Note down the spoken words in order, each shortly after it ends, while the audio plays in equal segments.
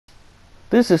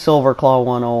This is Silverclaw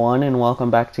 101 and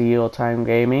welcome back to Yield Time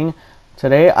Gaming.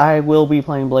 Today I will be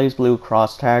playing blazblue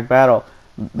crosstag battle.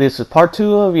 This is part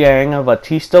 2 of Yang.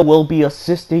 Batista will be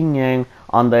assisting Yang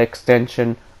on the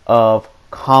extension of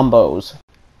combos.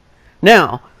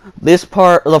 Now, the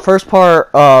first part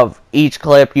of each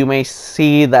clip, you may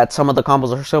see that some of the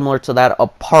combos are similar to that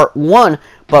of part 1,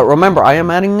 but remember, I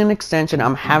am adding an extension.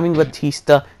 I'm having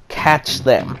Batista catch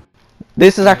them.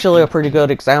 This is actually a pretty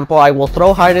good example. I will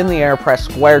throw hide in the air, press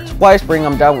square twice, bring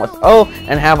them down with O,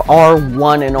 and have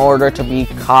R1 in order to be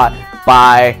caught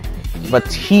by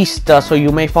Batista. So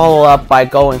you may follow up by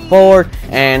going forward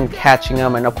and catching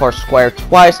them, and of course square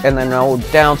twice, and then O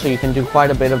down, so you can do quite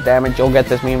a bit of damage. You'll get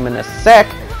this meme in a sec.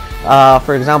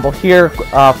 For example here,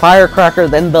 firecracker,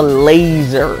 then the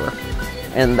laser.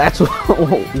 And that's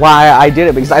why I did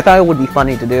it, because I thought it would be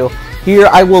funny to do. Here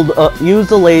I will use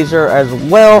the laser as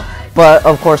well, but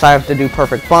of course I have to do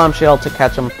perfect bombshell to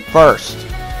catch him first.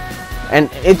 And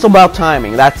it's about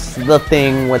timing. That's the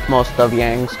thing with most of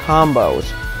Yang's combos,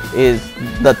 is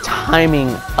the timing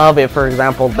of it. For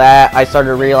example, that I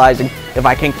started realizing if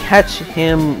I can catch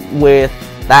him with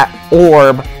that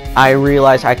orb, I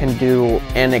realize I can do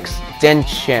an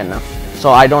extension, so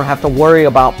I don't have to worry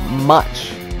about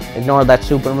much. Ignore that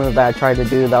super move that I tried to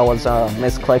do. That was a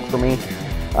misclick for me.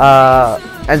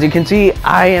 As you can see,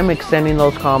 I am extending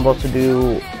those combos to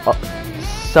do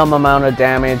some amount of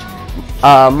damage.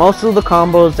 Most of the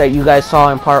combos that you guys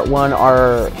saw in part 1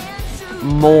 are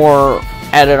more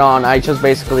added on. I just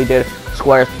basically did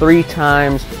square 3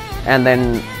 times and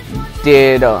then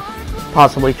did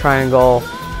possibly triangle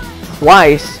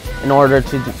twice in order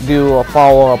to do a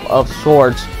follow-up of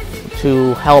swords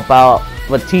to help out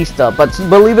Batista. But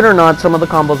believe it or not, some of the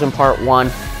combos in part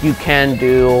 1 you can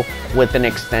do with an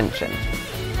extension.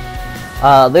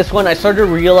 This one I started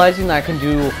realizing that I can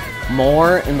do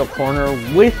more in the corner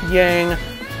with Yang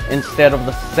instead of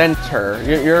the center.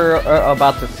 You're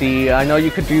about to see. I know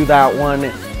you could do that one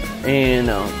in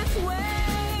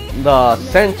the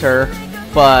center,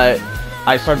 but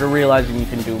I started realizing you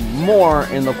can do more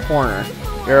in the corner.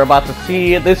 You're about to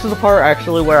see. This is the part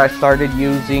actually where I started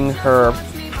using her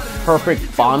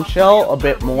perfect bombshell a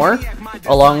bit more,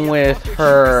 along with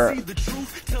her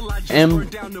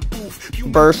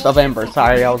burst of embers.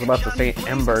 Sorry, I was about to say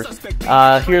embers.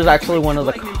 Here's actually one of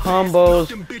the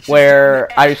combos where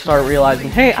I start realizing,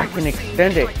 hey, I can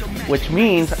extend it, which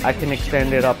means I can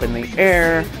extend it up in the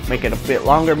air, make it a bit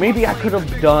longer. Maybe I could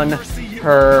have done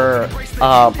her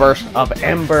burst of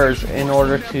embers in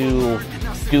order to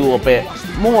do a bit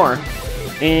more.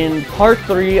 In part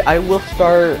 3, I will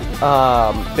start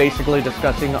basically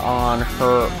discussing on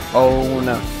her own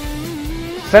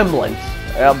semblance,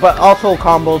 but also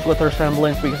combos with her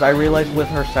semblance, because I realized with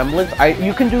her semblance,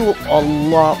 you can do a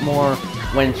lot more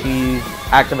when she's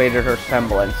activated her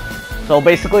semblance. So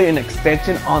basically an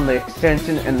extension on the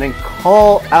extension, and then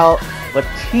call out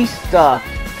Batista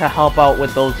to help out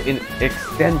with those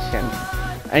extensions.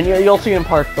 And you'll see in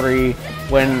part 3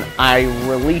 when I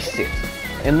release it.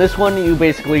 In this one, you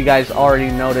basically guys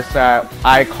already noticed that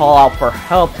I call out for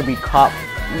help to be caught,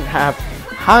 have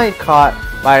high caught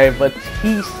by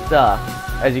Batista,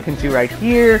 as you can see right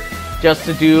here, just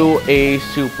to do a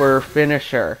super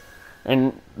finisher.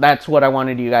 And that's what I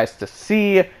wanted you guys to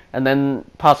see. And then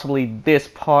possibly this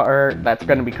part that's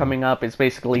going to be coming up is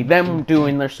basically them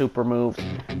doing their super moves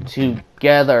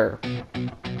together.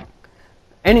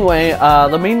 Anyway,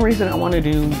 the main reason I want to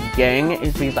do Yang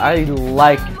is because I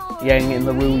like Yang in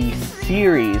the Rui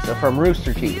series from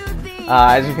Rooster Teeth.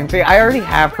 As you can see, I already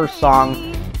have her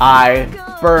song, I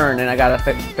Burn, and I gotta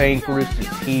thank Rooster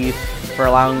Teeth for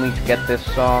allowing me to get this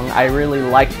song. I really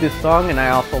like this song, and I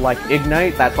also like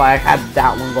Ignite. That's why I had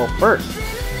that one go first.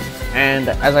 And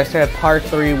as I said, part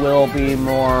 3 will be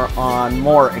more on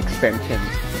more extensions.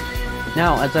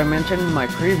 Now, as I mentioned in my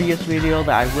previous video,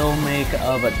 that I will make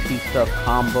a Batista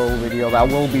combo video. That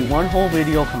will be one whole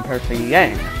video compared to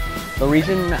Yang. The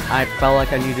reason I felt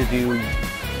like I need to do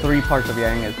 3 parts of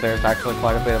Yang is there's actually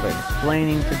quite a bit of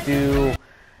explaining to do,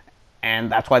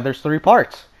 and that's why there's 3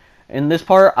 parts. In this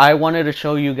part, I wanted to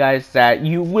show you guys that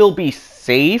you will be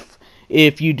safe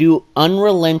if you do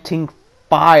unrelenting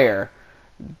fire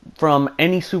from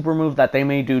any super move that they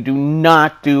may do. Do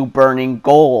not do burning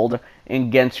gold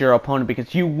against your opponent,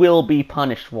 because you will be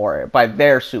punished for it by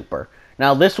their super.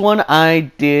 Now this one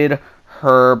I did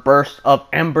her burst of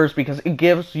embers because it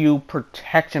gives you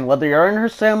protection whether you're in her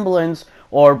semblance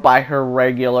or by her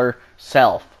regular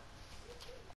self.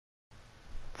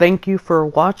 Thank you for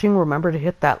watching. Remember to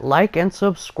hit that like and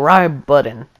subscribe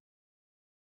button.